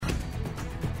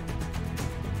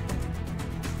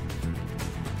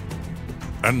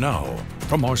And now,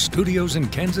 from our studios in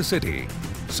Kansas City,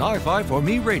 Sci-Fi for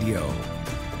Me Radio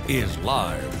is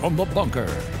live from the bunker.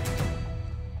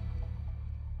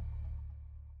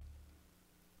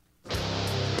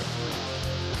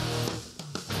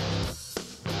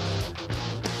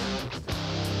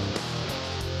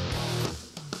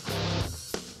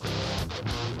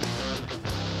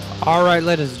 All right,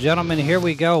 ladies and gentlemen, here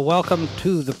we go. Welcome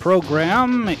to the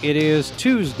program. It is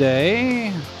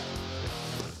Tuesday,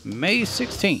 May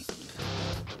 16th.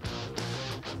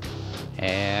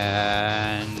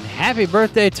 And happy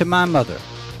birthday to my mother.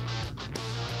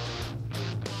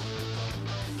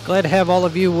 Glad to have all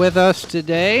of you with us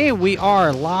today. We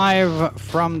are live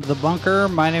from the bunker.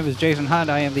 My name is Jason Hunt.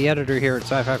 I am the editor here at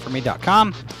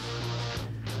sci-fi4me.com,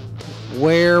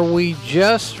 where we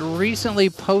just recently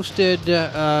posted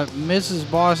Mrs.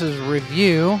 Boss's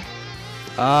review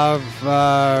of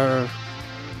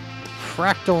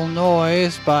Fractal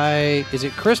Noise by, is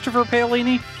it Christopher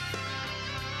Paolini?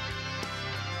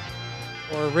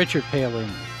 Or Richard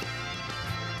Paolini?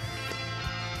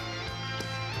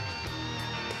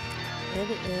 It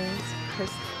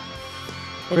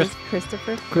is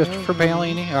Christopher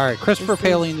Paolini. All right, Christopher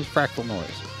Paolini's Fractal Noise.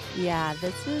 Yeah,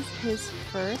 this is his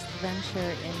first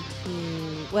venture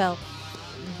into, well,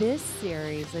 this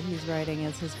series that he's writing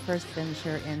is his first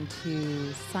venture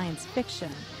into science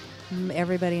fiction.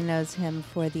 Everybody knows him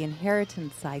for the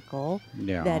Inheritance Cycle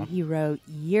that he wrote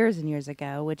years and years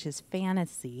ago, which is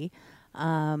fantasy.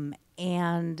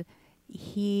 And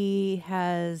he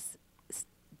has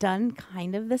done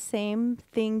kind of the same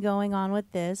thing going on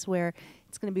with this, where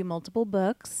it's going to be multiple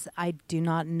books. I do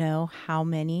not know how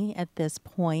many at this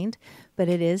point, but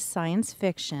it is science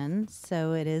fiction,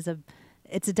 so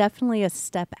it's definitely a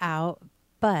step out.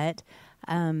 But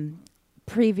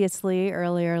previously,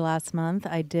 earlier last month,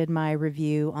 I did my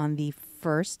review on the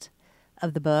first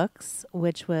of the books,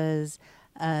 which was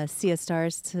Sea of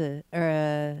Stars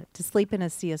to Sleep in a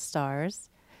Sea of Stars,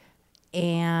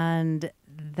 and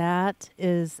that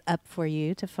is up for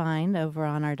you to find over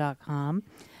on our .com.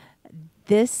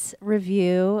 This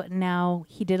review, now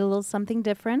he did a little something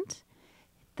different.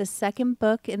 The second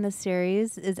book in the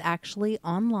series is actually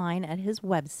online at his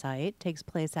website, takes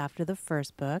place after the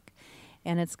first book,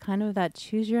 and it's kind of that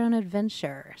choose your own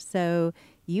adventure. So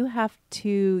you have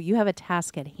a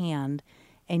task at hand,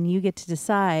 and you get to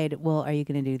decide, well, are you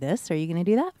going to do this or are you going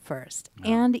to do that first? No.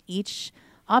 And each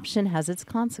option has its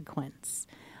consequence.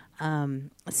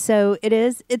 So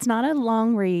it's not a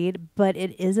long read, but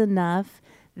it is enough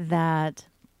that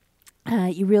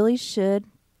you really should,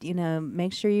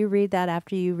 make sure you read that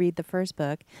after you read the first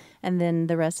book. And then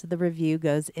the rest of the review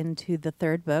goes into the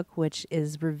third book, which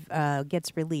is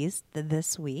gets released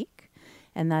this week,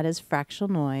 and that is Fractal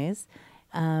Noise.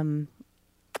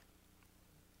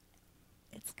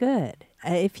 It's good.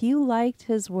 If you liked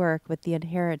his work with the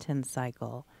Inheritance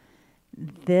Cycle,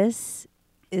 this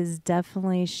is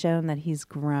definitely shown that he's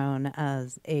grown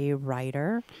as a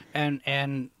writer.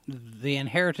 And the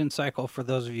Inheritance Cycle, for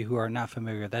those of you who are not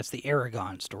familiar, that's the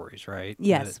Aragon stories, right?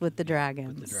 Yes, with the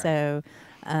dragons. So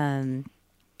Aragon,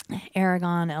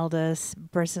 Eldest,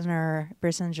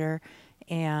 Brissinger,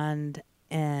 and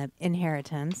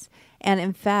Inheritance. And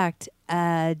in fact,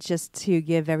 just to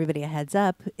give everybody a heads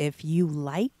up, if you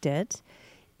liked it,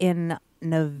 in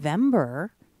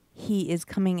November, he is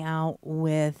coming out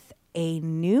with a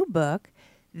new book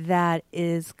that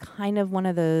is kind of one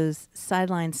of those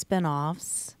sideline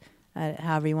spin-offs,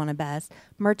 however you want to best,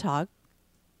 Murtaugh,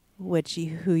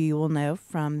 who you will know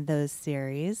from those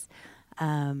series.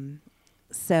 And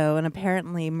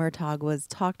apparently Murtaugh was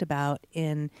talked about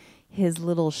in his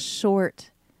little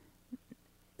short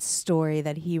story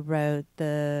that he wrote,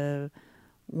 the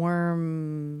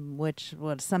Worm, which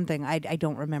was something, I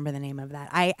don't remember the name of that.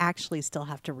 I actually still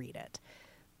have to read it.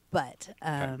 But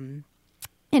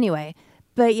anyway,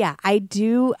 but yeah, I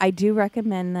do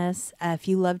recommend this. If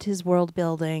you loved his world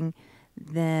building,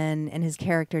 then and his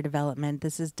character development,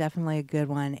 this is definitely a good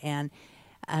one. And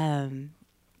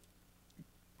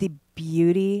the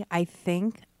beauty, I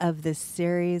think, of this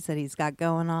series that he's got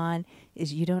going on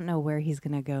is you don't know where he's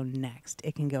going to go next.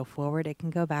 It can go forward, it can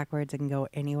go backwards, it can go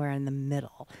anywhere in the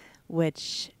middle,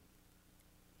 which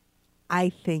I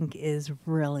think is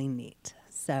really neat.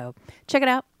 So check it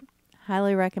out.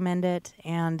 Highly recommend it.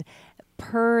 And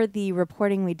per the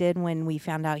reporting we did when we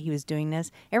found out he was doing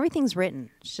this, everything's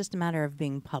written. It's just a matter of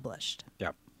being published.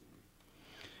 Yep.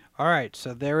 All right,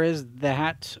 so there is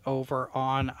that over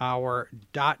on our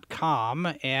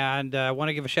 .com, and I want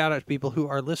to give a shout out to people who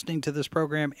are listening to this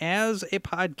program as a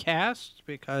podcast,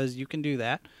 because you can do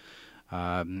that.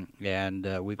 And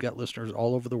we've got listeners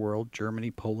all over the world, Germany,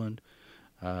 Poland,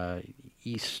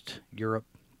 East Europe,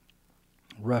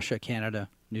 Russia, Canada,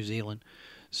 New Zealand.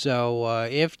 So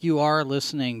if you are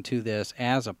listening to this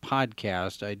as a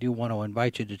podcast, I do want to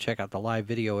invite you to check out the live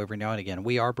video every now and again.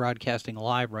 We are broadcasting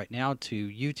live right now to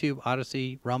YouTube,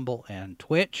 Odyssey, Rumble, and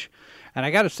Twitch. And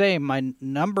I got to say, my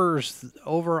numbers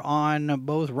over on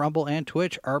both Rumble and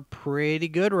Twitch are pretty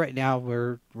good right now.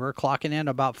 We're clocking in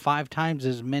about 5 times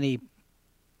as many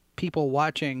people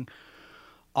watching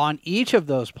on each of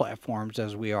those platforms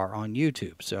as we are on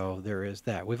YouTube. So there is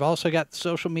that. We've also got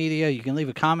social media. You can leave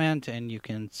a comment and you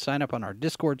can sign up on our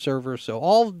Discord server. So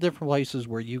all the different places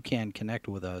where you can connect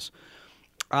with us.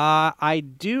 I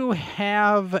do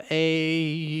have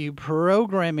a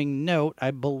programming note.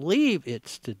 I believe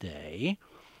it's today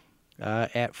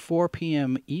at 4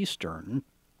 p.m. Eastern.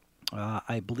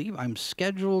 I believe I'm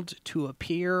scheduled to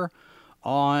appear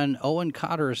on Owen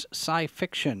Cotter's Sci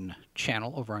Fiction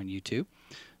channel over on YouTube.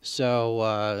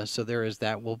 So there is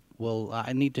that.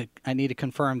 I need to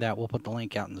confirm that. We'll put the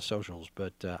link out in the socials.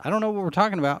 But I don't know what we're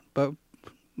talking about. But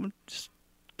we'll just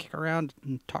kick around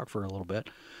and talk for a little bit.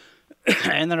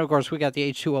 And then of course we got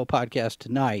the H2O podcast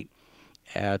tonight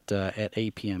at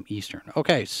 8 p.m. Eastern.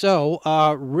 Okay, so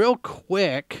real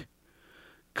quick,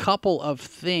 couple of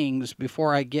things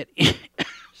before I get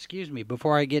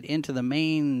before I get into the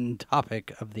main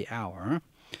topic of the hour.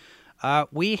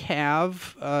 We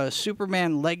have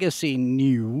Superman Legacy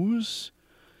news-ish.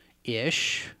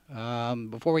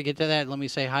 Before we get to that, let me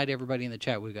say hi to everybody in the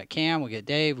chat. We've got Cam, we got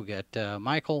Dave, we got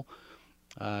Michael,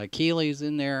 Keely's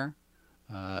in there,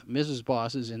 Mrs.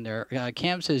 Boss is in there.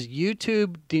 Cam says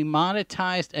YouTube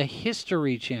demonetized a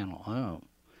history channel. Oh,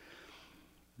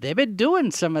 they've been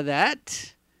doing some of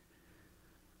that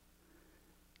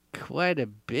quite a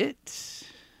bit.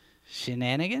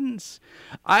 Shenanigans.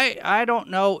 I don't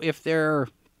know if they're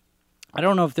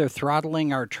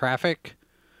throttling our traffic.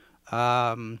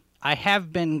 I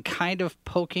have been kind of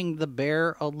poking the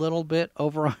bear a little bit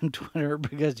over on Twitter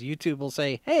because YouTube will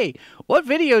say, "Hey, what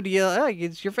video do you like?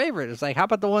 It's your favorite." It's like, "How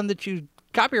about the one that you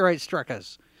copyright struck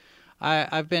us?"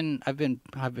 I've been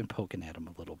poking at them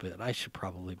a little bit. I should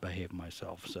probably behave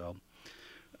myself. So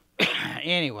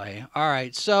anyway, all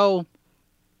right. So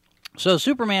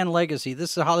Superman Legacy.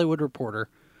 This is a Hollywood Reporter.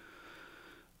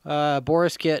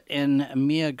 Boris Kitt and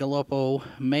Mia Gallopo,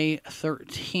 May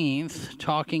 13th,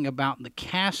 talking about the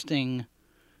casting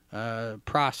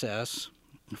process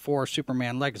for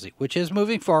Superman Legacy, which is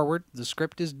moving forward. The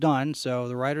script is done, so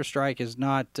the writer's strike has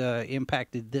not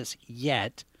impacted this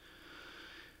yet.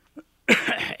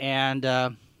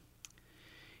 And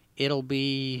it'll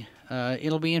be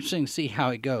interesting to see how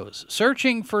it goes.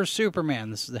 Searching for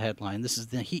Superman. This is the headline. This is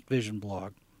the Heat Vision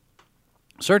blog.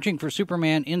 Searching for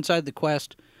Superman inside the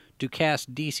quest to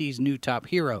cast DC's new top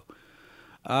hero.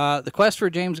 The quest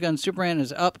for James Gunn's Superman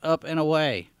is up, and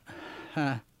away.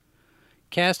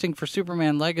 Casting for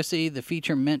Superman Legacy, the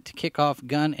feature meant to kick off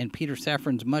Gunn and Peter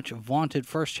Safran's much-vaunted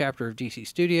first chapter of DC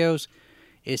Studios,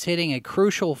 is hitting a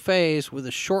crucial phase with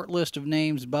a short list of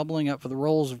names bubbling up for the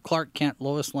roles of Clark Kent,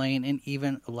 Lois Lane, and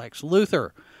even Lex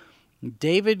Luthor.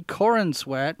 David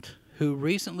Corenswet, who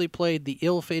recently played the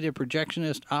ill-fated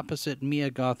projectionist opposite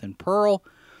Mia Goth and Pearl,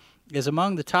 is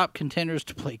among the top contenders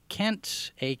to play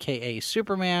Kent, a.k.a.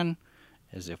 Superman,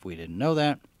 as if we didn't know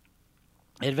that.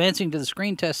 Advancing to the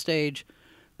screen test stage,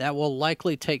 that will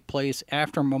likely take place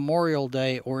after Memorial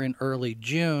Day or in early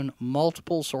June,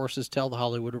 multiple sources tell The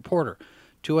Hollywood Reporter.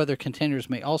 2 other contenders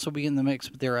may also be in the mix,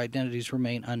 but their identities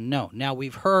remain unknown. Now,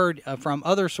 we've heard from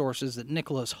other sources that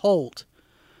Nicholas Hoult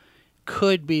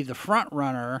could be the front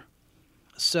runner.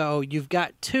 So you've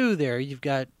got 2 there. You've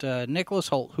got Nicholas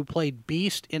Hoult, who played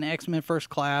Beast in X-Men First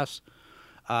Class.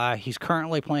 He's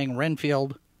currently playing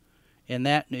Renfield in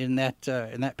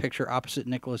that picture opposite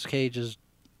Nicolas Cage's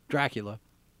Dracula.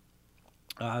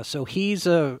 So he's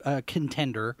a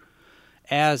contender,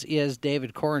 as is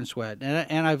David Corenswet.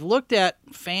 And I've looked at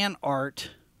fan art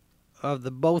of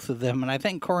the both of them, and I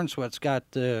think Corenswet's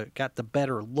got the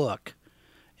better look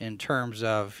in terms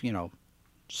of,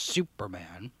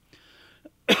 Superman.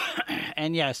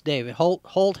 And yes, David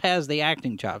Holt has the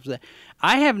acting chops.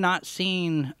 I have not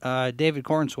seen David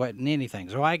Corenswet in anything,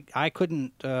 so I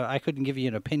couldn't give you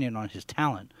an opinion on his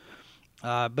talent.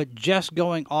 But just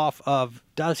going off of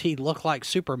does he look like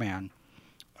Superman,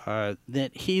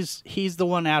 that he's the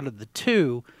one out of the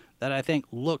 2 that I think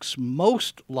looks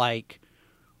most like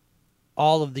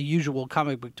all of the usual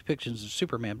comic book depictions of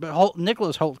Superman. But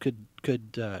Nicholas Hoult could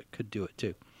do it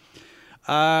too.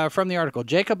 From the article,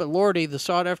 Jacob Elordi, the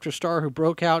sought-after star who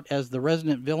broke out as the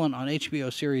resident villain on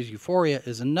HBO series Euphoria,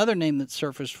 is another name that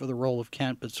surfaced for the role of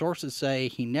Kent, but sources say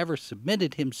he never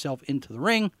submitted himself into the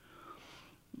ring.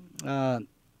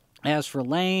 As for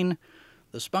Lane,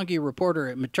 the spunky reporter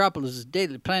at Metropolis'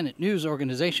 Daily Planet news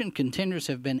organization, contenders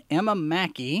have been Emma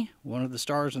Mackey, one of the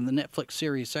stars in the Netflix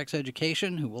series Sex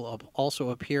Education, who will also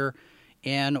appear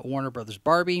in Warner Brothers'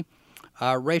 Barbie.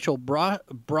 Rachel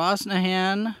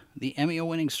Brosnahan, the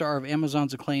Emmy-winning star of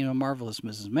Amazon's acclaimed Marvelous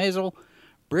Mrs. Maisel.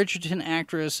 Bridgerton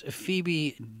actress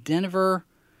Phoebe Denver.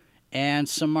 And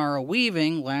Samara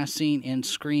Weaving, last seen in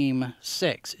Scream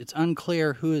 6. It's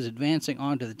unclear who is advancing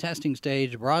onto the testing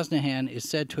stage. Brosnahan is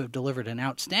said to have delivered an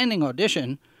outstanding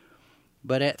audition,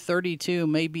 but at 32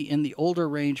 may be in the older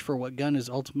range for what Gunn is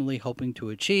ultimately hoping to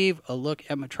achieve, a look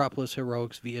at Metropolis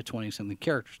heroics via 20-something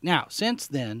characters. Now, since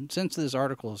this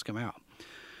article has come out,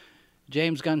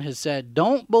 James Gunn has said,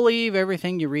 don't believe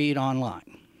everything you read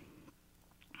online.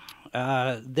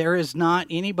 There is not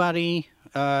anybody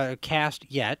cast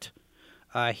yet.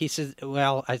 He says,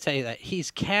 well, I say that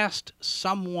he's cast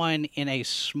someone in a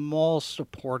small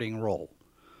supporting role.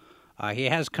 He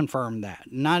has confirmed that.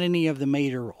 Not any of the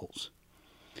major roles.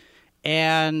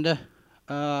 And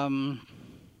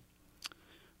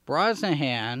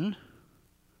Brosnahan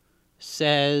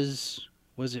says,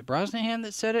 was it Brosnahan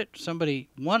that said it? Somebody,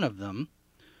 one of them,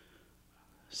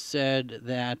 said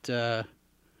that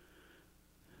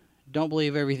don't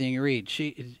believe everything you read.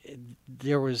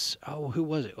 There was, who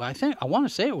was it? I want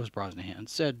to say it was Brosnahan,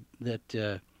 said that,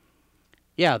 the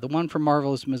one from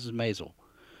Marvelous Mrs. Maisel.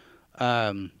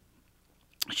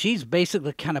 She's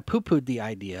basically kind of poo-pooed the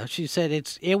idea. She said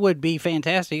it would be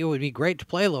fantastic, it would be great to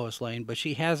play Lois Lane, but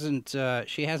she hasn't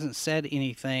said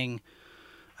anything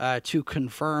to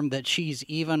confirm that she's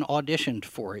even auditioned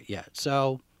for it yet.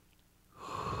 So,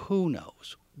 who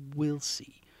knows? We'll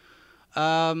see.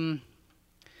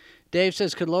 Dave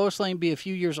says, could Lois Lane be a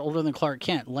few years older than Clark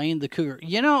Kent? Lane the Cougar.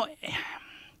 You know,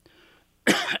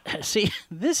 see,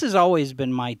 this has always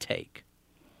been my take.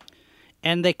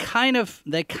 And they kind of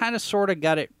sort of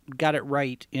got it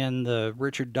right in the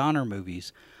Richard Donner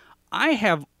movies. I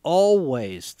have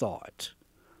always thought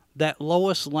that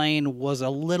Lois Lane was a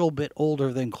little bit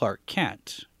older than Clark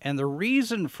Kent. And the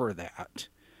reason for that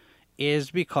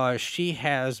is because she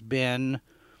has been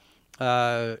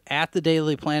at the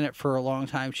Daily Planet for a long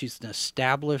time. She's an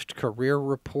established career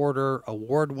reporter,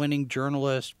 award-winning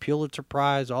journalist, Pulitzer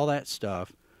Prize, all that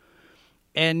stuff.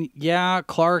 And yeah,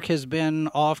 Clark has been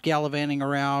off gallivanting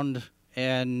around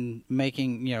and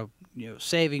making,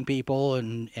 saving people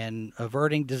and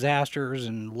averting disasters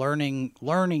and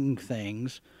learning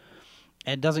things,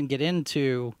 and doesn't get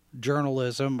into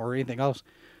journalism or anything else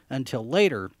until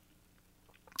later.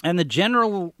 And the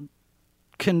general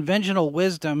conventional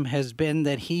wisdom has been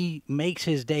that he makes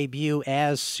his debut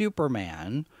as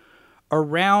Superman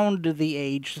around the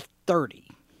age 30.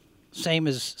 Same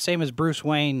as Bruce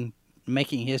Wayne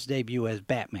making his debut as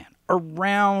Batman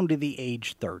around the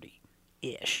age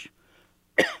 30-ish.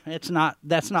 That's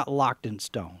not locked in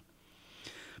stone.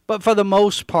 But for the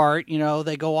most part,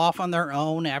 they go off on their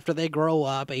own after they grow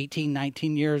up, 18,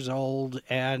 19 years old,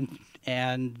 and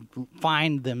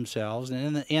find themselves.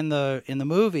 And in the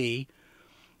movie,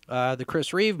 the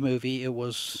Chris Reeve movie, it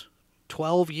was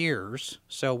 12 years.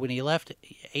 So when he left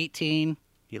 18,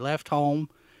 he left home.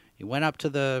 He went up to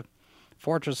the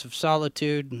Fortress of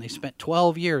Solitude, and they spent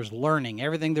 12 years learning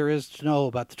everything there is to know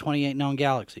about the 28 known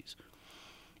galaxies.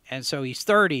 And so he's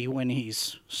 30 when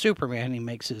he's Superman. He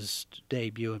makes his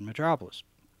debut in Metropolis.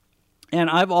 And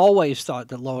I've always thought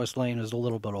that Lois Lane is a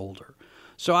little bit older.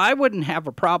 So I wouldn't have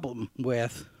a problem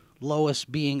with Lois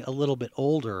being a little bit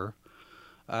older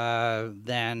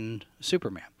than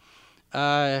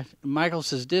Superman. Michael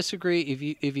says,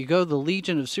 disagree. If you go the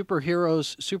Legion of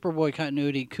Superheroes, Superboy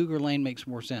continuity, Cougar Lane makes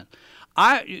more sense.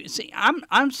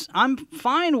 I'm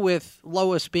fine with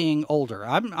Lois being older.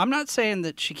 I'm not saying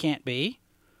that she can't be.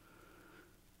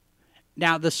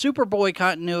 Now, the Superboy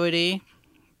continuity,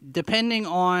 depending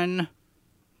on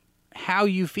how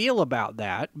you feel about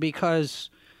that, because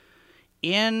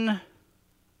in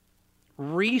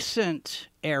recent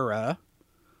era,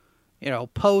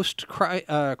 post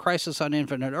Crisis on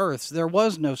Infinite Earths, there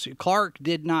was no... Clark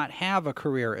did not have a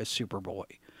career as Superboy.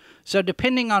 So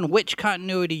depending on which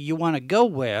continuity you want to go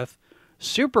with,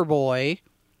 Superboy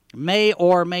may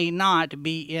or may not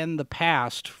be in the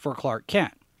past for Clark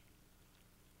Kent.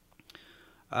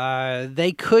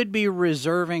 They could be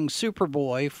reserving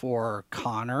Superboy for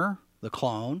Connor, the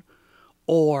clone,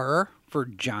 or for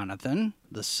Jonathan,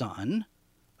 the son.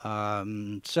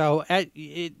 So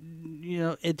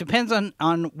it depends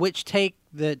on which take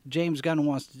that James Gunn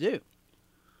wants to do.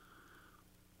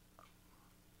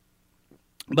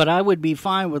 But I would be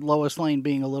fine with Lois Lane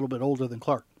being a little bit older than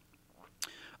Clark.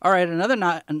 All right,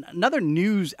 another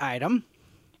news item.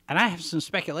 And I have some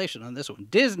speculation on this one.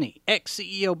 Disney,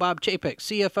 ex-CEO Bob Chapek,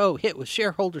 CFO, hit with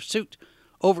shareholder suit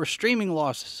over streaming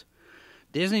losses.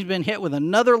 Disney's been hit with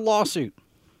another lawsuit.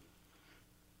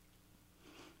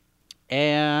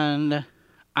 And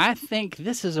I think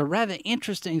this is a rather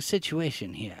interesting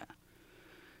situation here,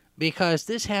 because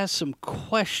this has some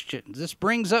questions. This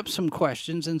brings up some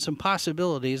questions and some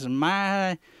possibilities, and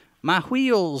my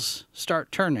wheels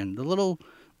start turning. The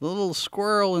little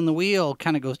squirrel in the wheel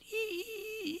kind of goes,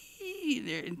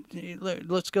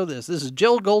 let's go this. This is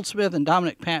Jill Goldsmith and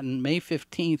Dominic Patton, May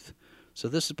 15th. So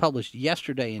this is published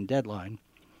yesterday in Deadline.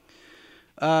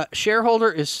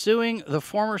 Shareholder is suing the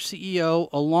former CEO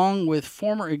along with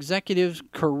former executives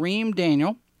Kareem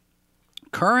Daniel,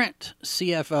 current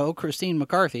CFO Christine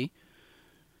McCarthy,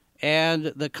 and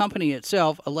the company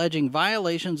itself, alleging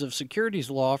violations of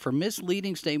securities law for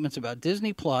misleading statements about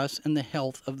Disney Plus and the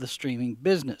health of the streaming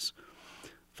business.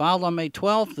 Filed on May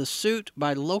 12th, the suit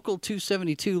by Local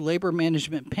 272 Labor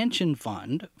Management Pension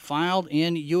Fund, filed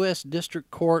in U.S.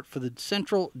 District Court for the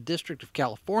Central District of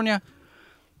California,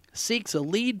 seeks a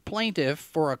lead plaintiff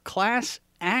for a class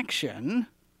action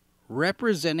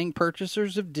representing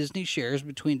purchasers of Disney shares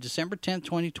between December 10,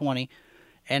 2020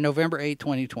 and November 8,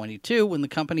 2022, when the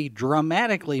company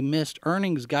dramatically missed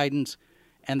earnings guidance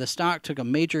and the stock took a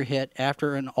major hit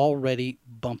after an already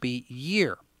bumpy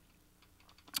year.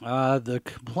 The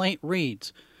complaint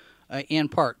reads, in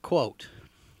part, quote,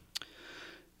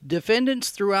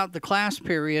 defendants throughout the class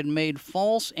period made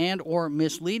false and or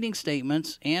misleading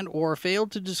statements and or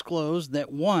failed to disclose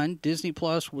that 1, Disney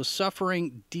Plus was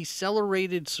suffering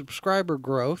decelerated subscriber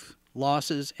growth,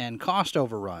 losses, and cost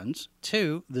overruns.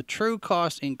 2, the true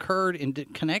costs incurred in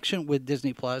connection with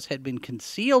Disney Plus had been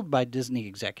concealed by Disney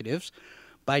executives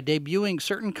by debuting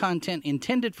certain content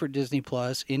intended for Disney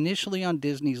Plus initially on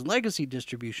Disney's legacy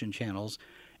distribution channels,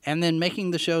 and then making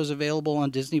the shows available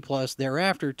on Disney Plus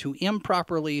thereafter to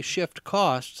improperly shift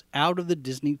costs out of the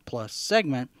Disney Plus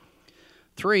segment.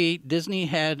 3, Disney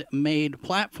had made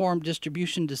platform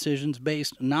distribution decisions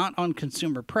based not on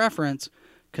consumer preference,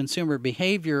 consumer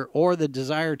behavior, or the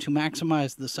desire to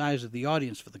maximize the size of the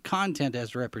audience for the content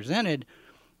as represented,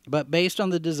 but based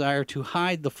on the desire to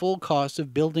hide the full cost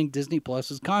of building Disney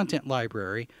Plus's content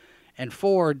library. And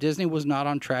 4, Disney was not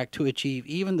on track to achieve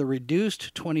even the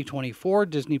reduced 2024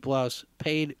 Disney Plus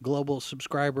paid global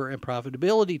subscriber and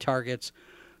profitability targets.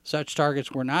 Such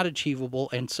targets were not achievable,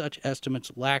 and such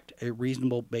estimates lacked a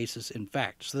reasonable basis in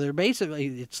fact. So they're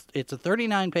basically, it's a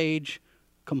 39-page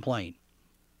complaint.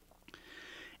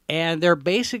 And they're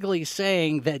basically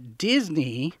saying that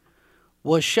Disney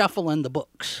was shuffling the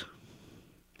books.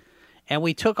 And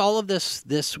we took all of this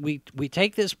we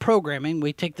take this programming,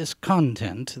 we take this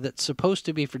content that's supposed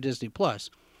to be for Disney Plus,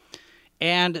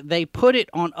 and they put it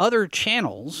on other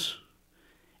channels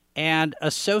and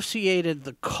associated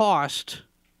the cost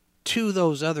to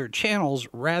those other channels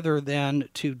rather than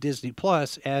to Disney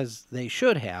Plus, as they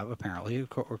should have, apparently,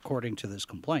 according to this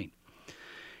complaint.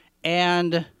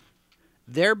 And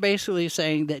they're basically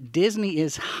saying that Disney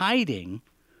is hiding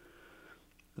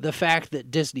the fact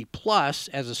that Disney Plus,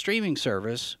 as a streaming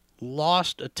service,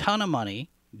 lost a ton of money,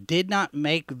 did not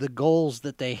make the goals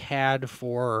that they had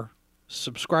for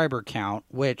subscriber count,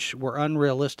 which were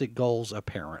unrealistic goals,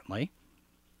 apparently.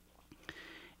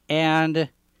 And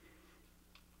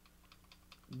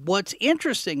what's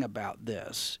interesting about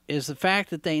this is the fact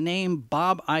that they name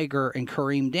Bob Iger and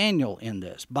Kareem Daniel in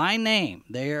this. By name,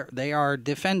 they are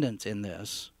defendants in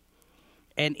this.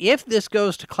 And if this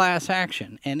goes to class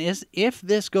action, and if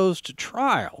this goes to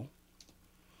trial,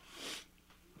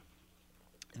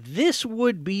 this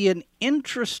would be an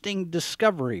interesting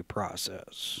discovery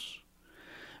process.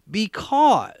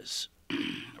 Because,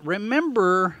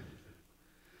 remember,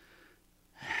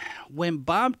 when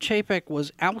Bob Chapek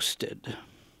was ousted,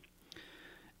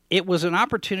 it was an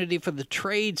opportunity for the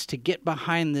trades to get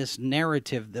behind this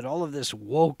narrative that all of this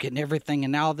woke and everything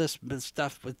and all this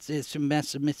stuff, it's a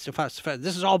mess.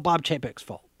 This is all Bob Chapek's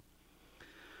fault.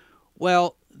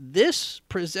 Well, this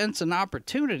presents an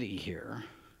opportunity here,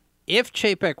 if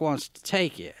Chapek wants to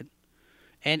take it,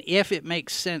 and if it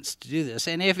makes sense to do this,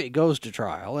 and if it goes to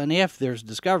trial, and if there's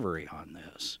discovery on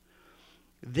this.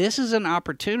 This is an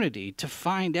opportunity to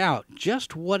find out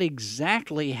just what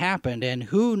exactly happened and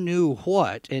who knew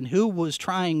what and who was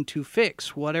trying to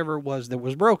fix whatever it was that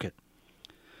was broken.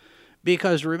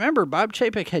 Because remember, Bob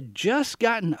Chapek had just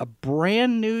gotten a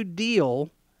brand new deal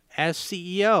as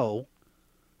CEO,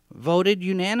 voted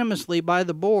unanimously by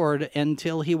the board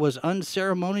until he was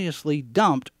unceremoniously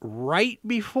dumped right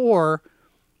before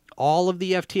all of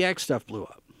the FTX stuff blew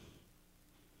up.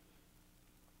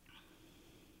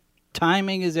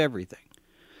 Timing is everything.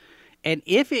 And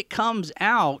if it comes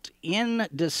out in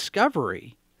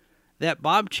discovery that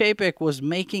Bob Chapek was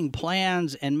making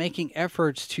plans and making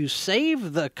efforts to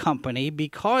save the company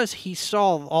because he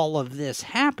saw all of this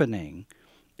happening,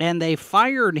 and they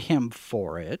fired him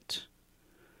for it,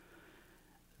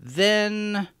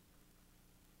 then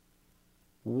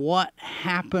what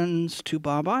happens to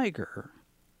Bob Iger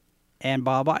and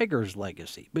Bob Iger's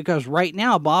legacy? Because right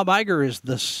now, Bob Iger is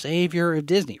the savior of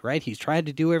Disney, right? He's trying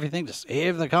to do everything to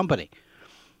save the company,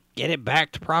 get it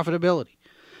back to profitability.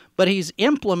 But he's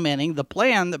implementing the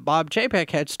plan that Bob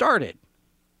Chapek had started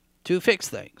to fix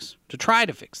things, to try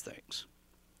to fix things.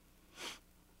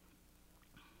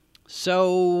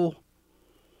 So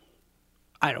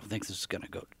I don't think this is going to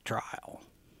go to trial.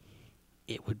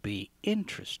 It would be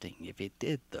interesting if it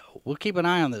did, though. We'll keep an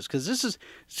eye on this, because this is...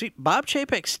 See, Bob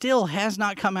Chapek still has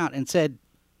not come out and said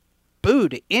boo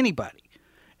to anybody.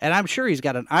 And I'm sure he's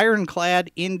got an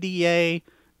ironclad NDA.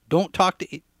 Don't talk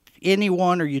to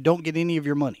anyone or you don't get any of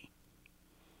your money.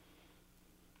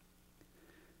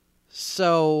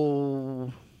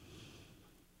 So...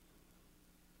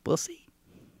 we'll see.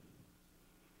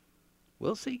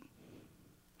 We'll see.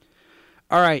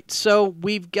 All right, so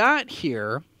we've got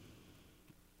here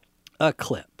a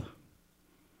clip.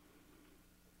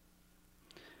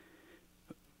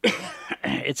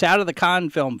 It's out of the Cannes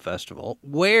Film Festival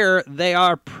where they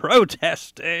are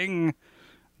protesting.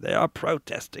 They are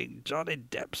protesting Johnny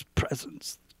Depp's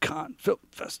presence at the Cannes Film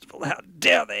Festival. How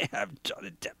dare they have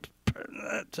Johnny Depp's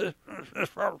presence?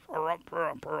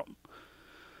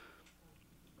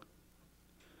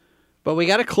 But we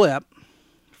got a clip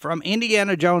from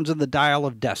Indiana Jones and the Dial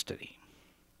of Destiny.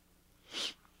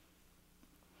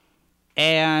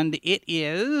 And it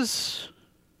is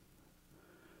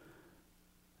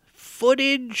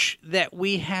footage that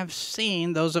we have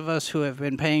seen, those of us who have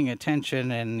been paying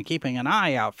attention and keeping an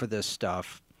eye out for this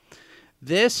stuff.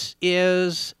 This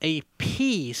is a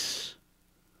piece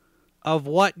of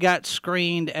what got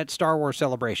screened at Star Wars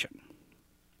Celebration,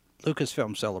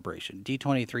 Lucasfilm Celebration,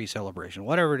 D23 Celebration,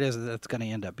 whatever it is that's going to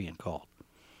end up being called.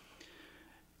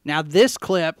 Now, this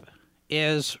clip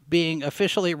is being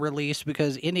officially released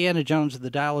because Indiana Jones and the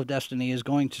Dial of Destiny is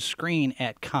going to screen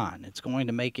at Cannes. It's going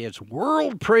to make its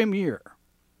world premiere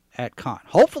at Cannes.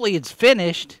 Hopefully it's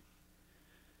finished.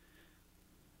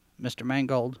 Mr.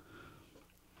 Mangold,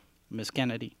 Miss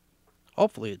Kennedy.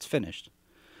 Hopefully it's finished.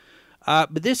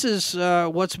 But this is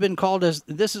what's been called as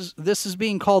this is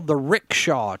being called the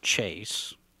rickshaw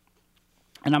chase.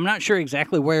 And I'm not sure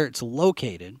exactly where it's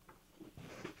located.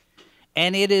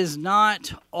 And it is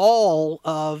not all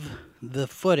of the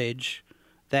footage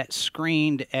that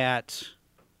screened at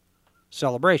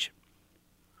Celebration.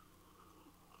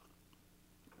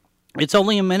 It's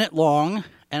only a minute long,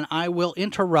 and I will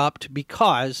interrupt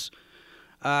because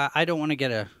I don't want to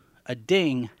get a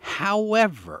ding.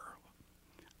 However,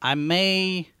 I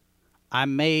may,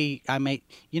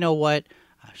 you know what?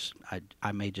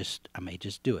 I may just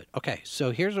do it. Okay,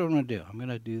 so here's what I'm going to do. I'm going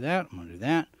to do that. I'm going to do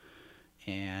that.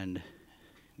 And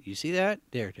you see that?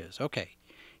 There it is. Okay.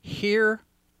 Here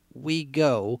we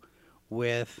go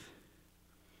with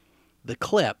the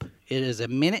clip. It is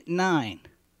 1:09.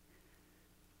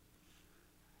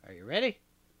 Are you ready?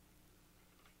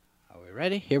 Are we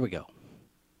ready? Here we go.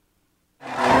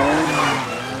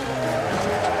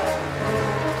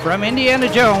 From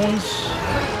Indiana Jones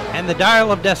and the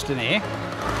Dial of Destiny.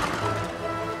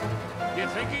 You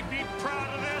think he'd be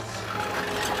proud of this?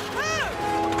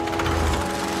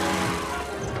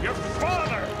 Your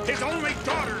father, his only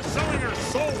daughter, selling her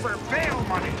soul for bail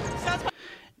money.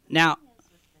 Now,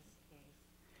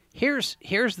 here's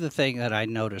the thing that I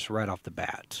noticed right off the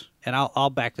bat, and I'll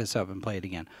back this up and play it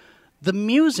again. The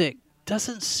music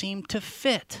doesn't seem to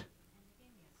fit.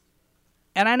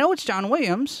 And I know it's John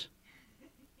Williams.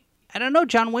 And I know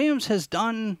John Williams has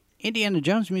done Indiana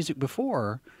Jones music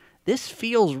before. This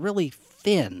feels really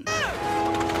thin.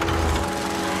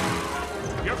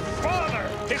 Your father,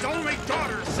 his only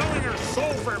daughter, selling her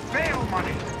soul for bail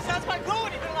money. Sounds quite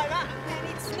good, if you like that. And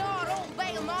it's not all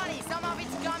bail money. Some of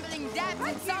it's gambling debts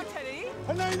and some...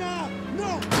 Helena!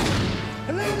 No!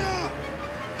 Helena!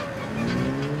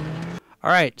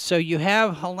 All right, so you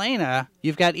have Helena.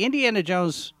 You've got Indiana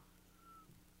Jones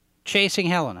chasing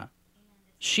Helena.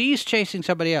 She's chasing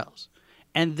somebody else.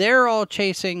 And they're all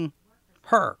chasing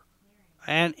her.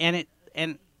 And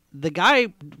the guy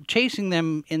chasing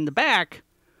them in the back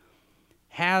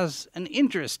has an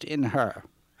interest in her,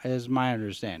 is my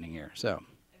understanding here. So,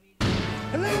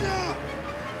 Helena!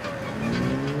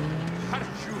 How did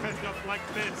you end up like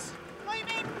this? What do you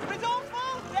mean?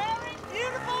 Resourceful, daring,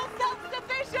 beautiful,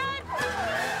 self-sufficient?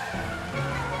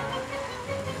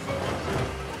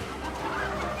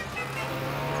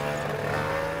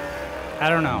 I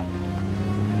don't know.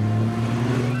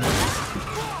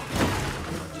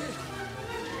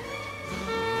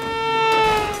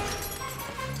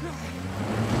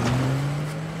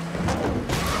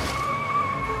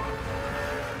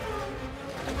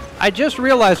 I just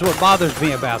realized what bothers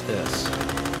me about this.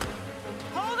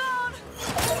 Hold on!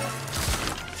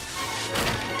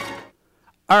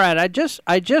 All right,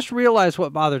 I just realized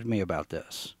what bothers me about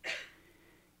this.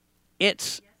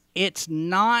 It's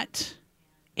not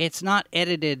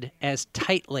edited as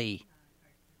tightly,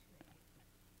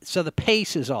 so the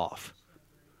pace is off.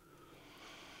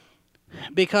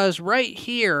 Because right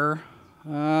here,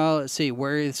 let's see,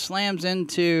 where it slams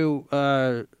into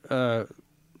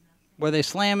where they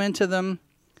slam into them,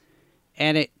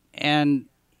 and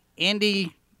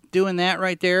Indy doing that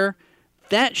right there,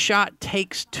 that shot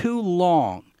takes too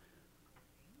long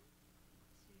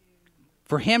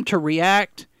for him to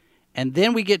react, and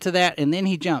then we get to that, and then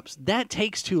he jumps. That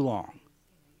takes too long.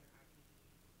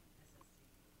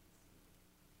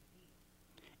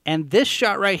 And this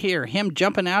shot right here, him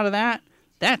jumping out of that,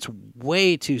 that's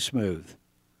way too smooth.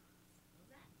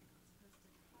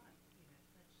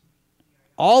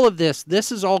 All of this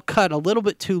is all cut a little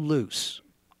bit too loose.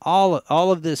 All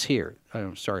of this here.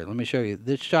 I'm sorry, let me show you.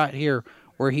 This shot here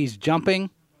where he's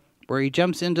jumping, where he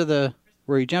jumps into the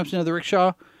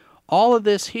rickshaw, all of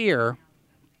this here,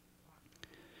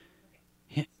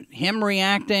 him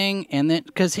reacting, and then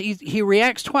because he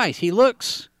reacts twice. He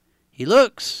looks,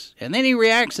 and then he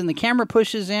reacts, and the camera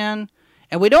pushes in,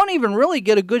 and we don't even really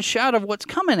get a good shot of what's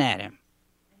coming at him.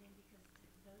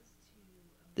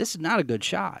 This is not a good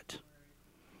shot.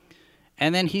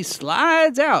 And then he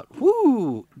slides out.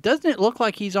 Woo! Doesn't it look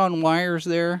like he's on wires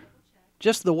there?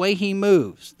 Just the way he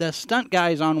moves. The stunt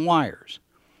guy's on wires.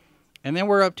 And then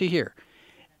we're up to here.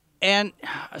 And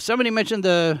somebody mentioned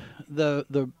the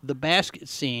basket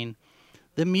scene.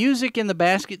 The music in the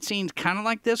basket scene's kind of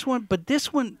like this one, but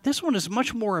this one is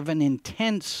much more of an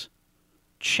intense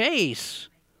chase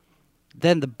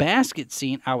than the basket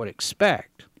scene I would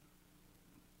expect.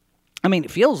 I mean,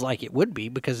 it feels like it would be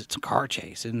because it's a car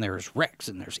chase and there's wrecks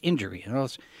and there's injury and all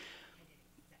this.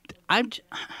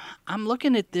 I'm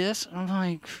looking at this and I'm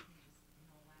like,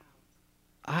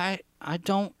 I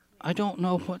don't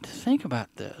know what to think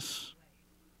about this.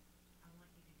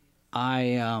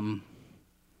 I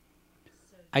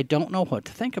don't know what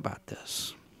to think about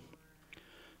this.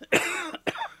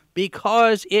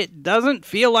 Because it doesn't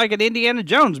feel like an Indiana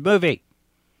Jones movie.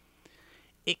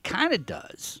 It kind of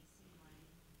does.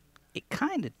 It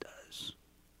kind of does.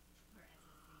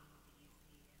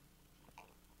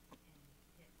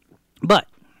 But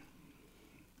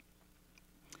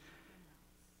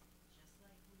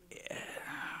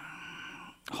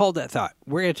hold that thought.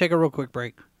 We're going to take a real quick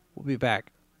break. We'll be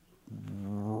back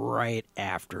right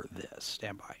after this.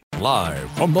 Stand by. Live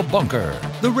from the bunker,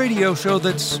 the radio show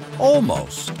that's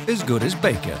almost as good as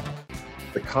bacon.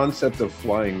 The concept of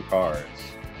flying cars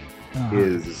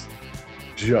is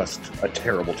just a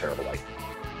terrible, terrible idea.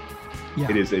 Yeah.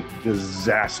 It is a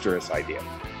disastrous idea.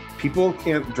 People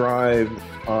can't drive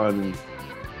on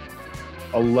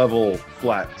a level,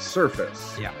 flat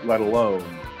surface, let alone,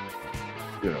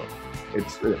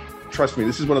 it's, trust me,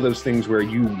 this is one of those things where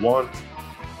you want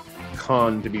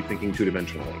Khan to be thinking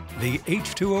two-dimensionally. The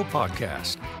H2O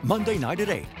Podcast, Monday night at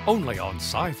 8, only on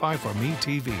Sci-Fi for Me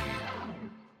TV.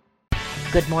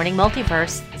 Good Morning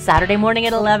Multiverse, Saturday morning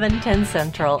at 11, 10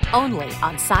 Central, only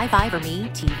on Sci-Fi for Me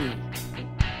TV.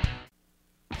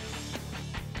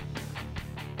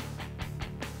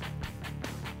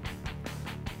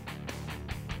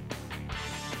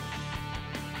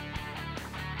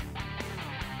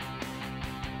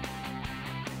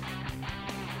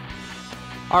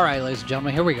 All right, ladies and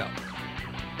gentlemen, here we go.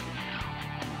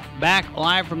 Back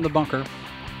live from the bunker.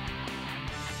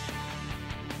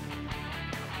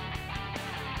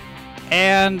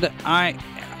 And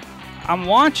I'm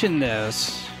watching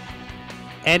this,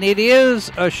 and it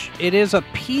is a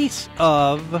piece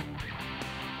of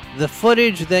the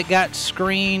footage that got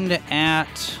screened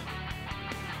at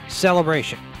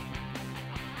Celebration.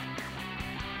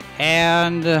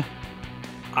 And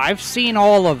I've seen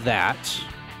all of that.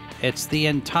 It's the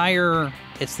entire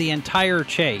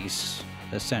chase,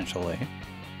 essentially,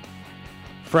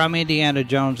 from Indiana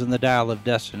Jones and the Dial of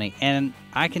Destiny. And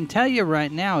I can tell you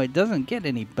right now, it doesn't get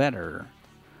any better.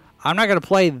 I'm not going to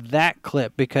play that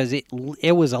clip because it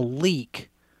was a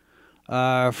leak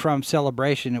from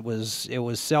Celebration. It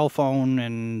was cell phone,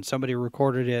 and somebody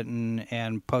recorded it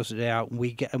and posted it out. And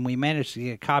we managed to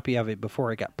get a copy of it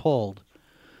before it got pulled.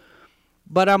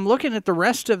 But I'm looking at the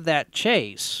rest of that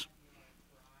chase,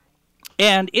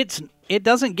 and it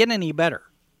doesn't get any better.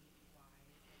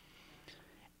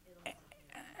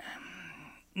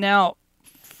 Now,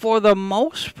 for the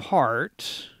most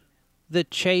part, the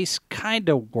chase kind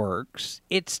of works.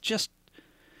 It's just,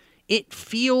 it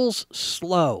feels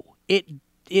slow.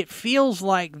 It feels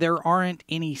like there aren't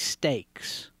any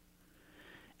stakes.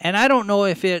 And I don't know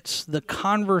if it's the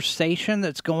conversation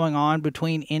that's going on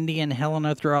between Indy and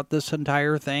Helena throughout this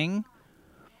entire thing,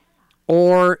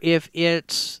 or if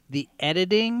it's the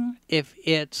editing, if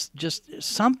it's just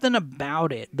something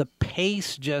about it. The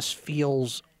pace just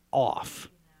feels off.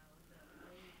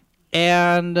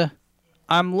 And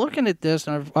I'm looking at this,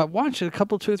 and I've watched it a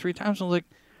couple, 2 or 3 times, and I'm like,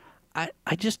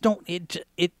 I just don't, it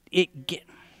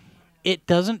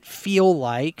doesn't feel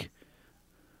like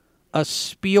a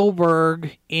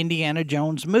Spielberg Indiana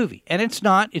Jones movie. And it's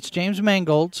not. It's James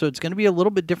Mangold, so it's going to be a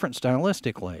little bit different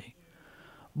stylistically.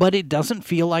 But it doesn't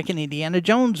feel like an Indiana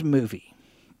Jones movie.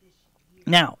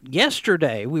 Now,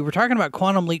 yesterday, we were talking about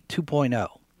Quantum Leap 2.0.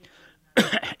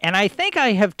 And I think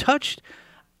I have touched...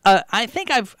 I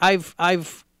think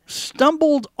I've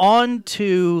stumbled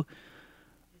onto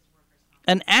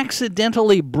an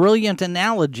accidentally brilliant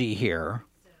analogy here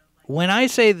when I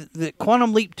say that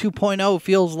Quantum Leap 2.0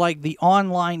 feels like the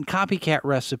online copycat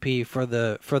recipe for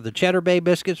the Cheddar Bay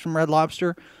biscuits from Red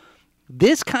Lobster.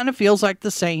 This kind of feels like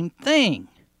the same thing.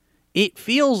 It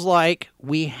feels like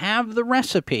we have the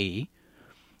recipe,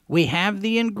 we have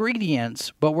the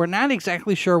ingredients, but we're not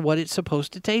exactly sure what it's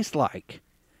supposed to taste like.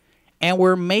 And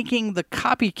we're making the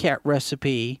copycat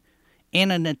recipe in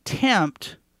an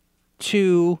attempt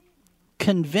to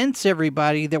convince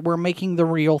everybody that we're making the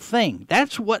real thing.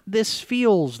 That's what this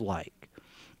feels like.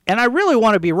 And I really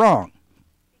want to be wrong.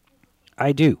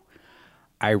 I do.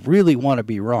 I really want to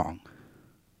be wrong.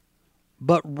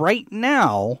 But right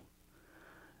now,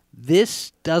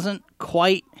 this doesn't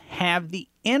quite have the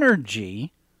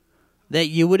energy that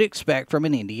you would expect from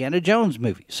an Indiana Jones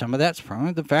movie. Some of that's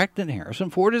probably the fact that Harrison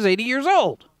Ford is 80 years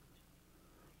old.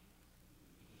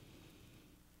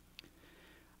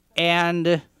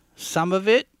 And some of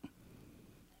it,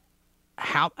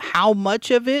 how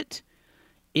much of it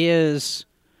is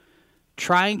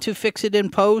trying to fix it in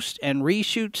post and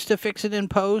reshoots to fix it in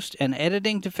post and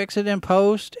editing to fix it in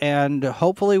post, and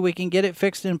hopefully we can get it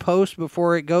fixed in post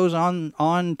before it goes on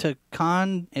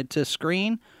to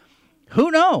screen.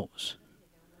 Who knows?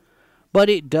 But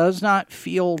it does not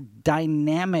feel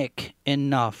dynamic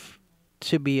enough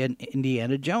to be an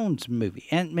Indiana Jones movie.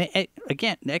 And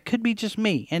again, that could be just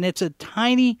me. And it's a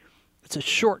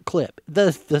short clip.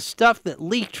 The stuff that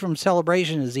leaked from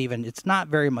Celebration it's not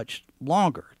very much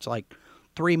longer. It's like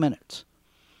 3 minutes,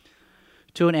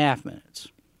 2.5 minutes.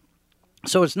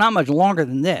 So it's not much longer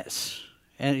than this.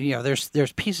 And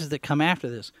there's pieces that come after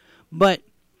this, but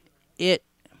it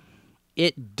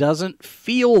doesn't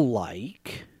feel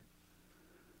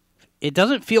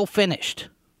finished.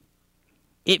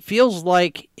 It feels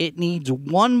like it needs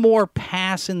one more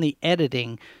pass in the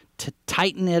editing to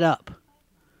tighten it up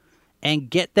and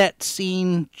get that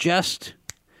scene just...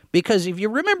 Because if you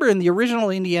remember in the original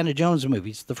Indiana Jones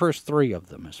movies, the first 3 of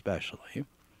them especially,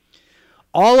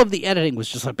 all of the editing was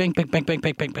just like bang, bang, bang, bang,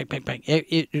 bang, bang, bang, bang,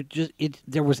 bang.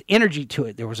 There was energy to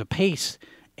it. There was a pace.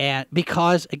 And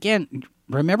because, again,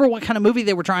 remember what kind of movie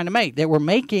they were trying to make. They were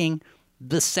making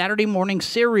the Saturday morning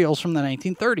serials from the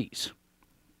 1930s.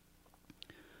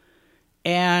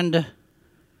 And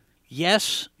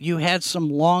yes, you had some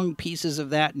long pieces of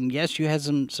that, and yes, you had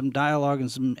some dialogue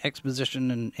and some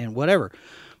exposition and whatever.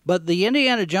 But the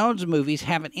Indiana Jones movies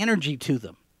have an energy to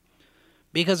them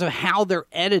because of how they're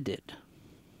edited.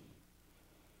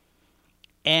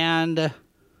 And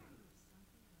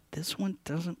this one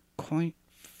doesn't quite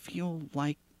feel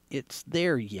like it's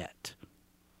there yet.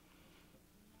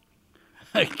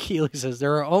 Keeley says,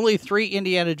 there are only 3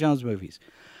 Indiana Jones movies.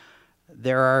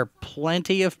 There are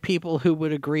plenty of people who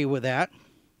would agree with that.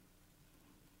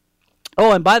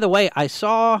 Oh, and by the way,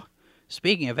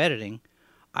 speaking of editing,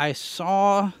 I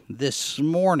saw this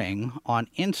morning on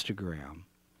Instagram,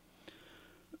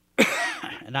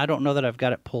 and I don't know that I've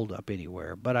got it pulled up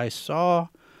anywhere, but I saw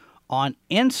on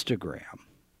Instagram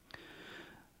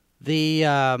the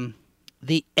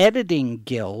Editing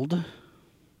Guild.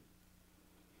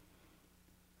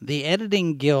 The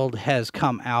Editing Guild has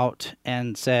come out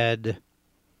and said,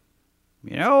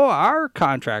 our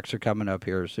contracts are coming up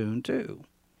here soon, too.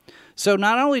 So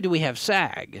not only do we have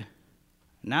SAG,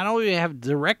 not only do we have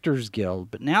Directors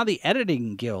Guild, but now the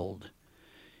Editing Guild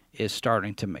is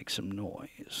starting to make some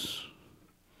noise.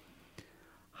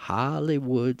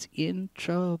 Hollywood's in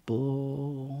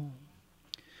trouble.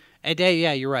 Hey, Dave,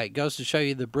 yeah, you're right. Goes to show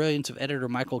you the brilliance of editor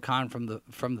Michael Kahn from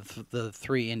the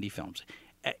 3 Indy films.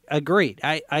 Agreed.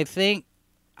 I think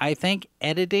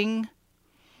editing,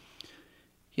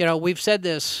 we've said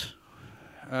this.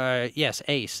 Yes,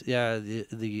 ACE.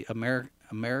 The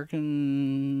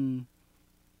American.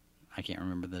 I can't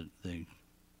remember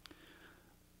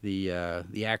the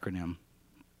acronym,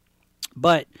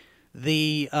 but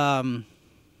the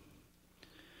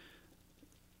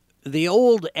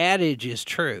old adage is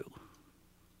true.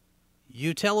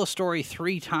 You tell a story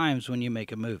 3 times when you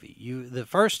make a movie. The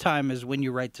first time is when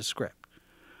you write the script.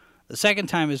 The second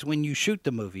time is when you shoot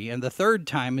the movie, and the third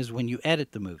time is when you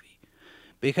edit the movie.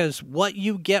 Because what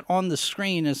you get on the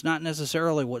screen is not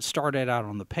necessarily what started out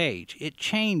on the page. It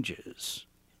changes,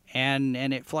 and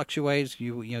it fluctuates.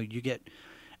 You get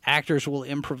actors will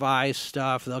improvise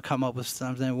stuff. They'll come up with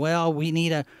something. Well, we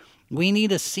need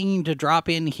a scene to drop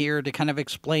in here to kind of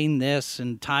explain this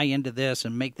and tie into this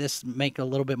and make this make a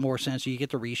little bit more sense. So you get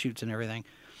the reshoots and everything,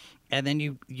 and then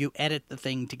you edit the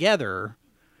thing together,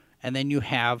 and then you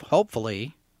have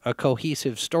hopefully a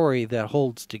cohesive story that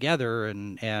holds together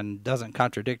and doesn't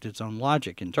contradict its own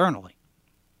logic internally.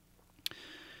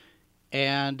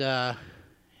 And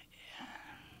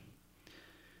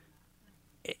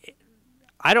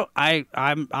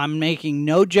I'm making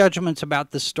no judgments about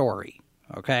the story.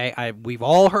 Okay, we've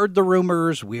all heard the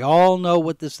rumors. We all know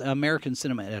what this American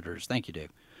Cinema Editors. Thank you,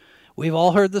 Dave. We've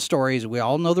all heard the stories. We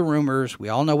all know the rumors. We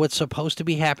all know what's supposed to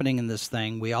be happening in this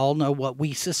thing. We all know what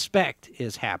we suspect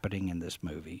is happening in this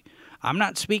movie. I'm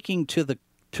not speaking to the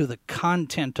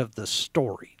content of the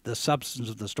story, the substance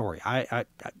of the story.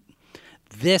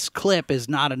 This clip is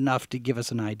not enough to give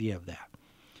us an idea of that.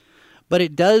 But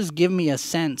it does give me a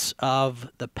sense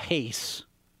of the pace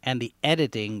and the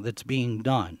editing that's being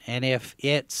done. And if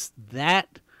it's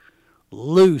that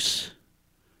loose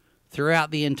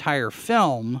throughout the entire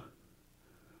film,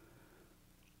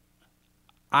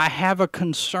 I have a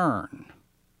concern.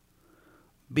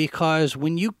 Because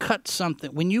when you cut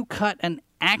an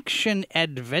action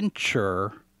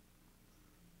adventure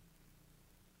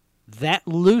that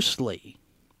loosely,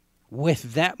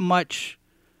 with that much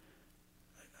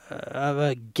of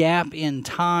a gap in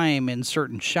time in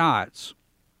certain shots,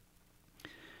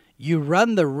 you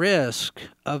run the risk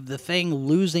of the thing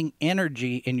losing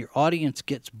energy and your audience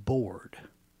gets bored.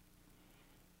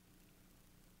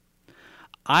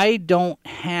 I don't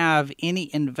have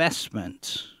any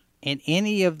investment in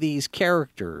any of these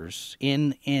characters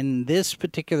in this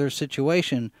particular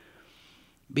situation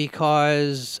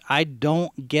because I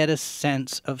don't get a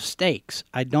sense of stakes.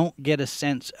 I don't get a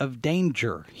sense of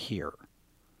danger here.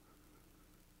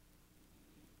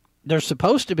 There's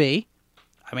supposed to be.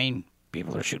 I mean,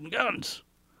 people are shooting guns.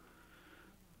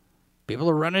 People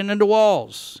are running into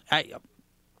walls.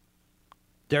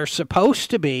 There's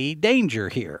supposed to be danger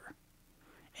here.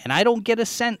 And I don't get a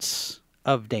sense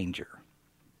of danger.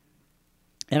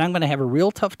 And I'm going to have a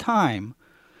real tough time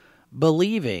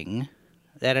believing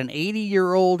that an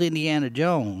 80-year-old Indiana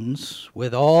Jones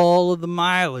with all of the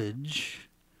mileage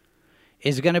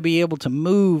is going to be able to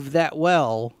move that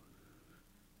well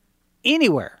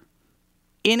anywhere,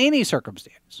 in any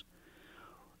circumstance.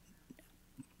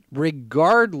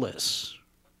 Regardless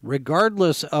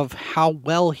of how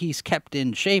well he's kept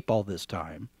in shape all this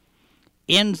time,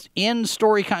 in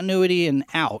story continuity and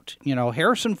out,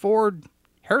 Harrison Ford's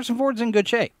in good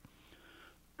shape.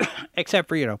 Except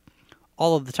for,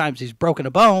 all of the times he's broken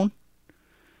a bone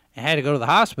and had to go to the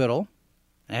hospital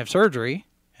and have surgery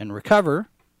and recover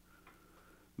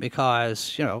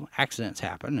because, accidents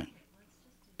happen and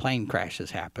plane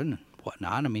crashes happen and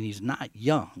whatnot. I mean, he's not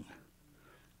young.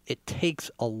 It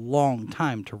takes a long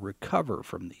time to recover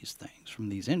from these things, from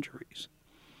these injuries.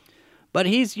 But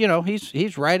he's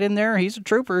right in there. He's a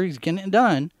trooper. He's getting it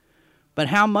done. But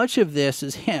how much of this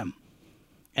is him?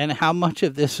 And how much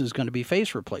of this is going to be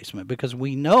face replacement? Because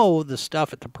we know the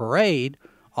stuff at the parade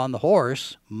on the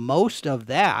horse, most of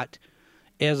that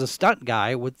is a stunt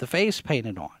guy with the face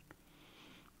painted on.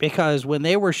 Because when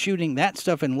they were shooting that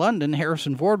stuff in London,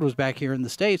 Harrison Ford was back here in the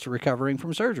States recovering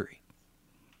from surgery.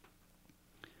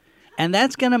 And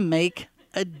that's going to make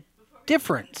a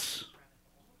difference.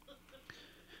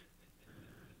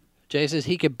 Jay says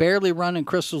he could barely run in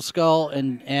Crystal Skull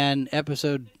and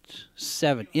episode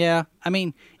 7. Yeah, I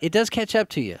mean, it does catch up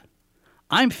to you.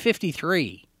 I'm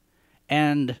 53,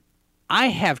 and I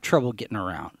have trouble getting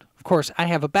around. Of course, I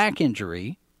have a back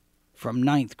injury from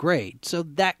 9th grade, so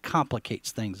that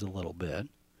complicates things a little bit.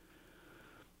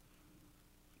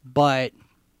 But,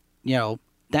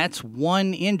 that's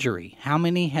one injury. How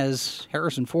many has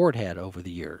Harrison Ford had over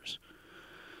the years?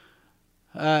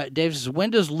 Dave says, when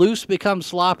does loose become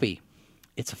sloppy?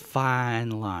 It's a fine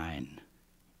line.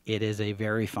 It is a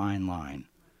very fine line.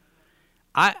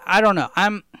 I don't know.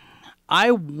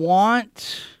 I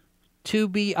want to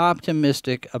be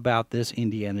optimistic about this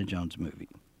Indiana Jones movie.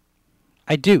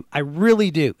 I do. I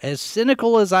really do. As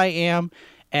cynical as I am,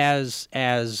 as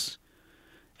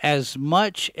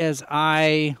much as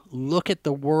I look at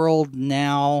the world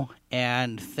now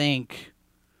and think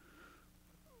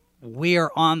we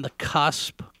are on the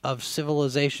cusp of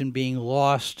civilization being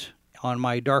lost on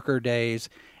my darker days,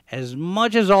 as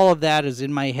much as all of that is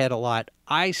in my head a lot,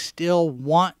 I still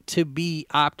want to be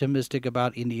optimistic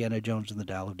about Indiana Jones and the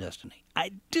Dial of Destiny.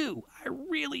 I do. I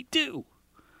really do.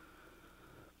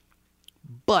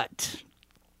 But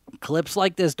clips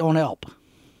like this don't help.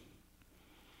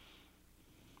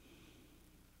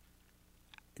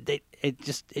 It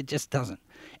just doesn't.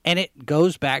 And it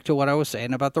goes back to what I was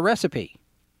saying about the recipe.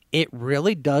 It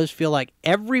really does feel like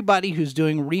everybody who's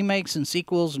doing remakes and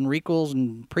sequels and requels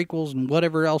and prequels and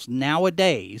whatever else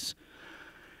nowadays,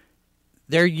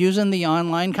 they're using the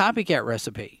online copycat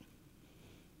recipe.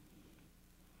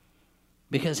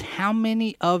 Because how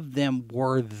many of them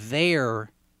were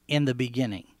there in the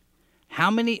beginning? How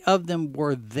many of them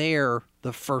were there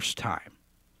the first time?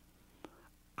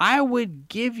 I would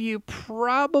give you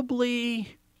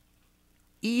probably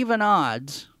even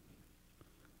odds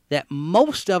that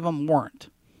most of them weren't.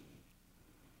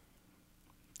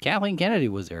 Kathleen Kennedy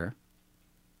was there,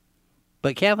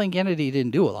 but Kathleen Kennedy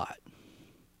didn't do a lot.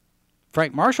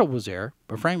 Frank Marshall was there,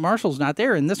 but Frank Marshall's not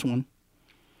there in this one.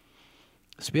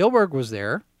 Spielberg was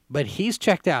there, but he's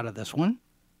checked out of this one.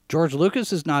 George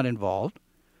Lucas is not involved.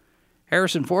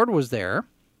 Harrison Ford was there.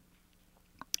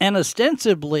 And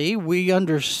ostensibly, we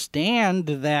understand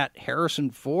that Harrison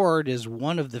Ford is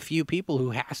one of the few people who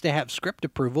has to have script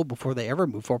approval before they ever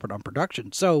move forward on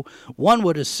production. So one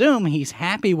would assume he's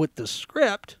happy with the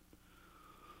script.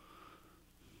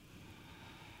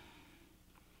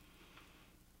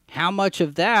 How much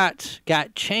of that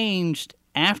got changed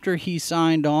after he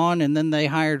signed on and then they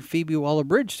hired Phoebe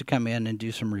Waller-Bridge to come in and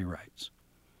do some rewrites?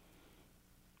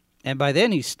 And by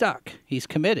then he's stuck. He's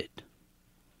committed.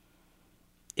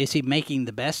 Is he making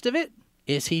the best of it?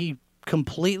 Is he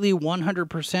completely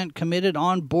 100% committed,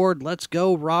 on board, let's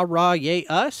go, rah, rah, yay,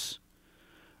 us?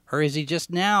 Or is he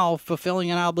just now fulfilling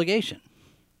an obligation?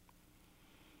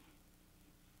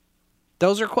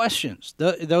 Those are questions.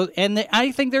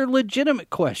 I think they're legitimate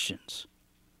questions.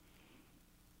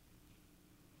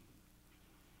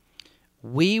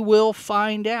 We will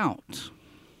find out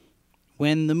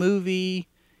when the movie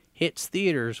hits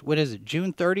theaters. What is it?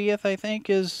 June 30th, I think,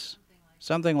 is...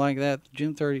 Something like that,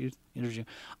 June 30th.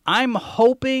 I'm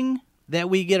hoping that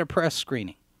we get a press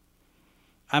screening.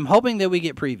 I'm hoping that we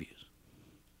get previews.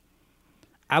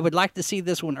 I would like to see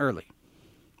this one early.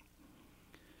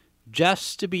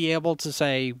 Just to be able to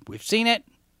say, we've seen it,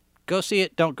 go see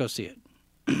it, don't go see it.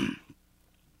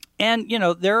 And,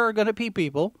 there are going to be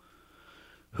people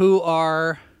who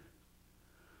are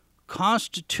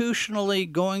constitutionally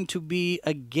going to be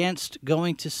against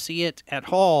going to see it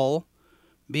at all,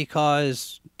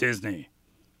 because Disney.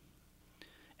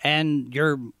 And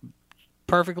you're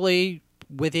perfectly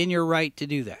within your right to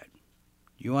do that.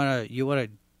 You want to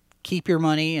keep your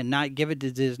money and not give it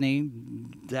to Disney.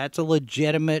 That's a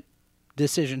legitimate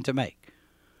decision to make.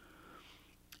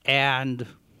 And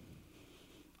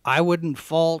I wouldn't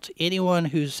fault anyone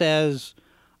who says,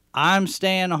 I'm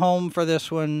staying home for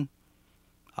this one.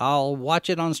 I'll watch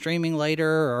it on streaming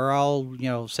later, or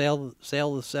I'll, sail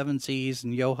the seven seas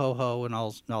and yo ho ho, and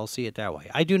I'll see it that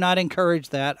way. I do not encourage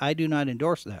that. I do not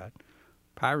endorse that.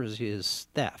 Piracy is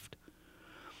theft.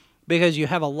 Because you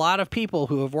have a lot of people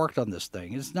who have worked on this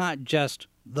thing. It's not just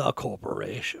the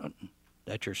corporation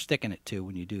that you're sticking it to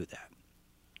when you do that.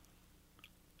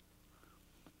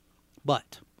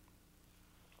 But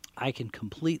I can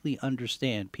completely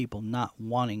understand people not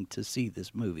wanting to see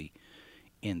this movie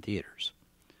in theaters.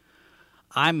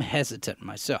 I'm hesitant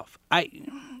myself.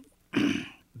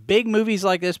 Big movies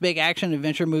like this, big action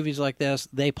adventure movies like this,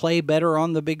 they play better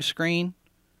on the big screen.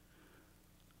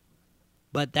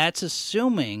 But that's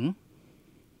assuming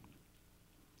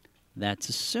that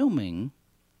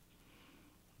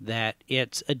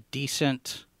it's a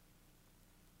decent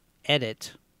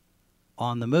edit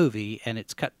on the movie and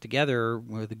it's cut together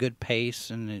with a good pace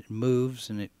and it moves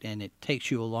and it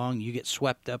takes you along. You get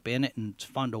swept up in it and it's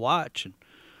fun to watch. And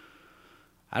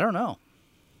I don't know.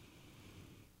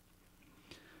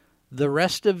 The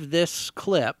rest of this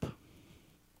clip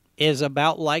is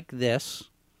about like this,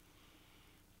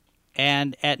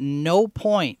 and at no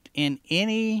point in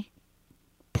any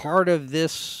part of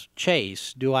this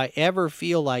chase do I ever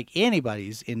feel like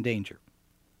anybody's in danger.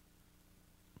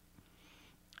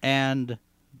 And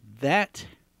that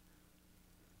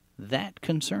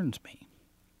concerns me.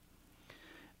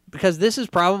 because this is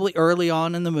probably early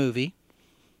on in the movie,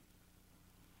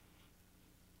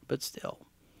 but still.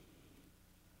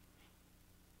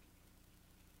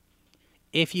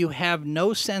 If you have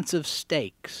no sense of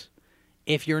stakes,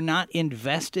 if you're not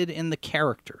invested in the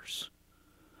characters,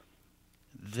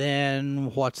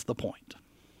 then what's the point?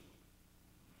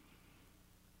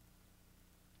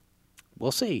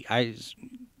 We'll see.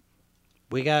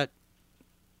 We got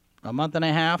a month and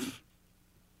a half.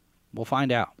 We'll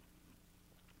find out.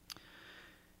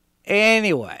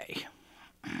 Anyway,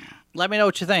 let me know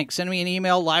what you think. Send me an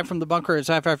email live from the bunker at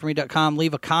sci-fi4me.com.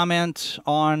 Leave a comment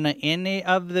on any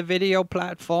of the video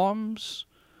platforms.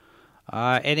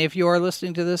 And if you are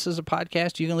listening to this as a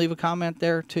podcast, you can leave a comment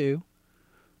there too.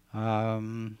 We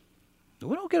don't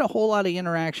get a whole lot of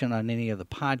interaction on any of the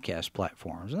podcast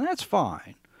platforms, and that's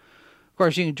fine. Of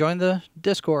course, you can join the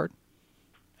Discord,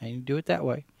 and you can do it that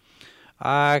way.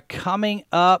 Coming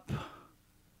up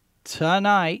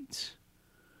tonight,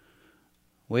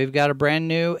 we've got a brand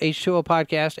new H2O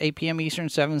podcast, 8 p.m. Eastern,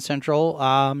 7 Central.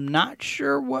 I'm not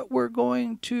sure what we're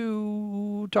going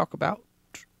to talk about,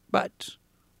 but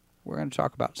we're going to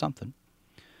talk about something.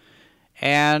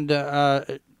 And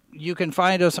you can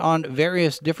find us on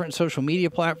various different social media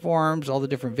platforms, all the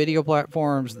different video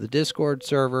platforms, the Discord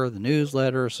server, the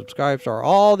newsletter, Subscribestar.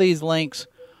 All these links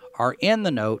are in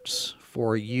the notes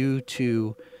for you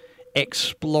to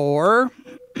explore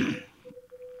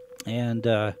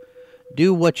and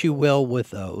do what you will with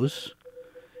those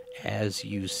as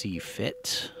you see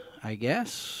fit, I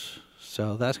guess.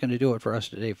 So that's going to do it for us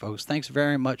today, folks. Thanks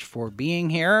very much for being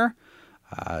here.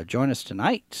 Join us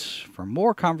tonight for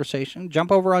more conversation.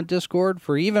 Jump over on Discord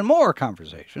for even more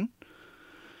conversation.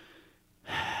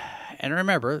 And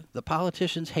remember, the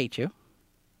politicians hate you.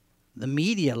 The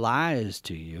media lies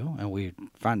to you, and we're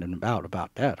finding out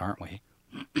about that, aren't we?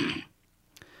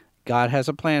 God has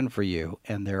a plan for you,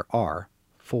 and there are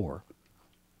 4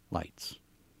 lights.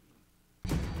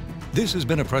 This has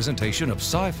been a presentation of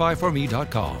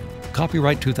sci-fi4me.com.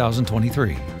 Copyright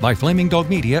 2023 by Flaming Dog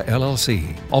Media,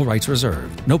 LLC. All rights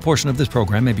reserved. No portion of this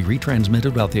program may be retransmitted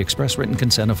without the express written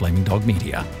consent of Flaming Dog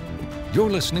Media. You're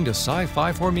listening to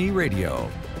Sci-Fi 4Me Radio.